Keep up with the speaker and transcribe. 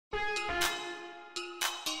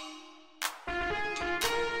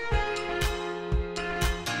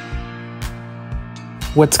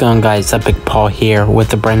What's going on, guys? Epic Paul here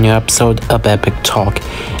with a brand new episode of Epic Talk.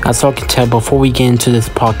 As you can tell, before we get into this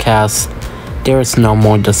podcast, there is no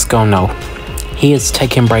more Discono. He is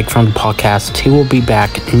taking a break from the podcast. He will be back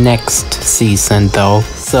next season though.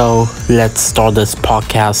 So let's start this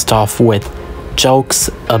podcast off with jokes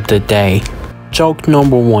of the day. Joke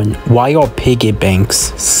number 1. Why are piggy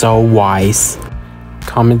banks so wise?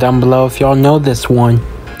 Comment down below if y'all know this one.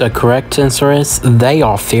 The correct answer is they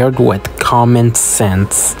are filled with common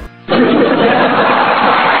sense.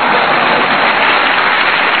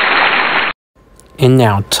 And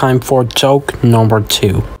now, time for joke number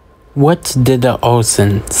 2. What did the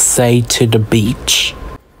ocean say to the beach?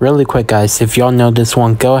 Really quick, guys, if y'all know this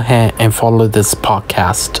one, go ahead and follow this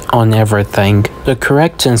podcast on everything. The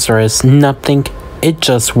correct answer is nothing, it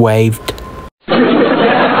just waved.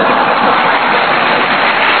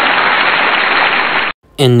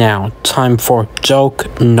 And now, time for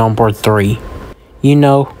joke number 3. You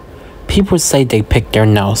know, people say they pick their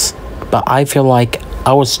nose, but I feel like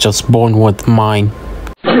I was just born with mine.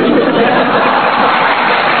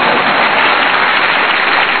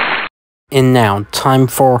 And now, time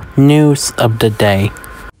for news of the day.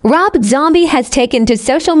 Rob Zombie has taken to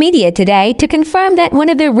social media today to confirm that one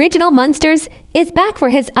of the original Munsters is back for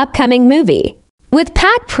his upcoming movie, with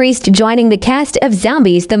Pat Priest joining the cast of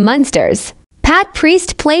Zombies the Munsters. Pat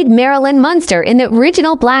Priest played Marilyn Munster in the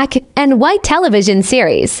original black and white television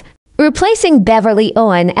series, replacing Beverly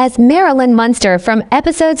Owen as Marilyn Munster from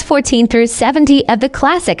episodes 14 through 70 of the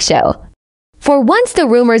classic show. For once the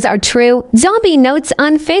rumors are true, Zombie notes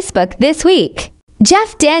on Facebook this week.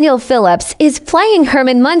 Jeff Daniel Phillips is playing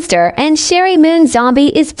Herman Munster and Sherry Moon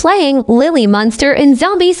Zombie is playing Lily Munster in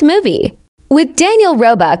Zombie's movie, with Daniel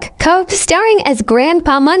Roebuck co-starring as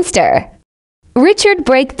Grandpa Munster. Richard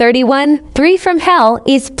Brake 31, 3 from Hell,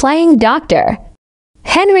 is playing Dr.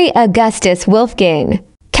 Henry Augustus Wolfgang.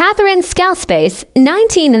 Catherine Scalspace,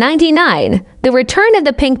 1999. The Return of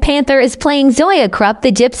the Pink Panther is playing Zoya Krupp,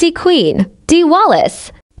 the Gypsy Queen. Dee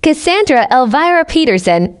Wallace, Cassandra Elvira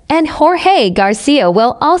Peterson, and Jorge Garcia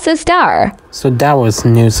will also star. So that was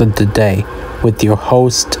news of the day with your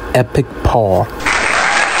host, Epic Paul.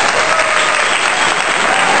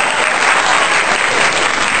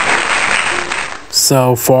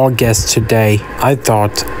 So for our guest today, I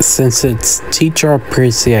thought since it's Teacher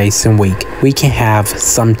Appreciation Week, we can have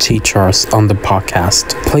some teachers on the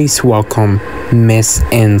podcast. Please welcome Miss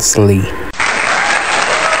Ansley.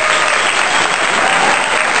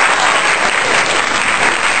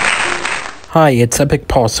 Hi, it's Epic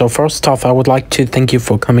Paul. So first off, I would like to thank you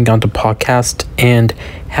for coming on the podcast and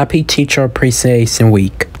happy Teacher Appreciation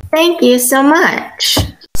Week. Thank you so much.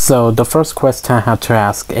 So the first question I have to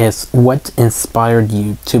ask is, what inspired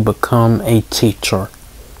you to become a teacher?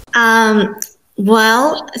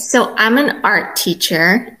 Well, so I'm an art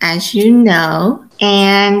teacher, as you know,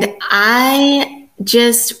 and I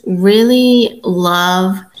just really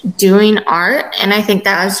love doing art. And I think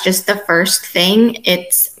that was just the first thing.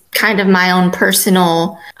 It's kind of my own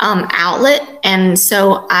personal outlet. And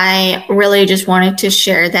so I really just wanted to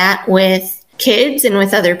share that with kids and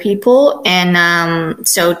with other people, and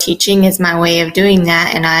so teaching is my way of doing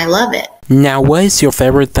that, and I love it. Now, what is your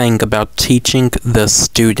favorite thing about teaching the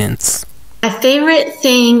students? My favorite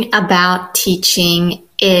thing about teaching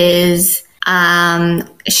is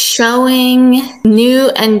showing new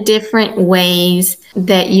and different ways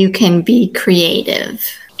that you can be creative,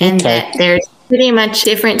 and that there's pretty much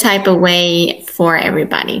different type of way for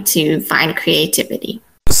everybody to find creativity.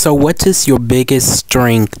 So what is your biggest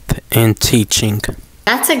strength in teaching?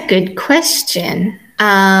 That's a good question.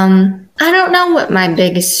 I don't know what my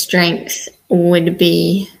biggest strength would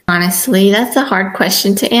be. Honestly, that's a hard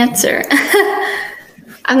question to answer.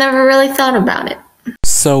 I've never really thought about it.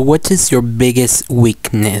 So what is your biggest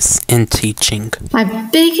weakness in teaching? My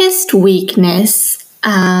biggest weakness,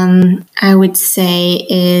 I would say,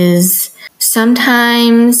 is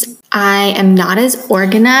sometimes I am not as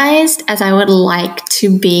organized as I would like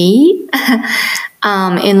to be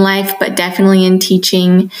in life, but definitely in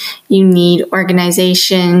teaching, you need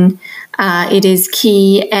organization. It is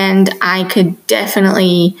key, and I could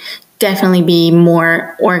definitely be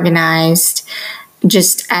more organized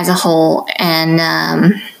just as a whole.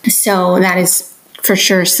 And so that is for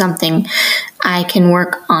sure something I can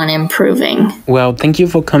work on improving. Well, thank you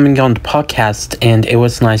for coming on the podcast, and it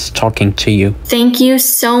was nice talking to you. Thank you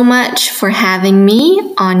so much for having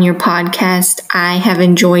me on your podcast. I have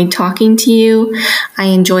enjoyed talking to you. I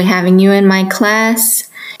enjoy having you in my class,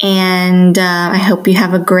 and I hope you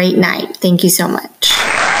have a great night. Thank you so much.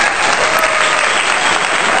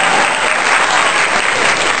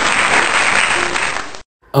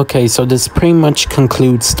 Okay, so this pretty much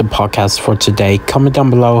concludes the podcast for today. Comment down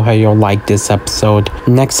below how you'll like this episode.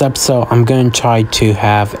 Next episode, I'm going to try to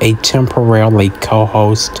have a temporarily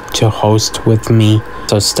co-host to host with me,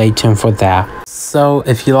 so stay tuned for that. So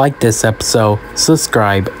if you like this episode,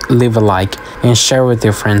 subscribe, leave a like, and share with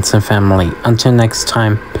your friends and family. Until next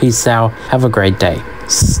time, peace out, have a great day.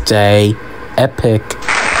 Stay epic.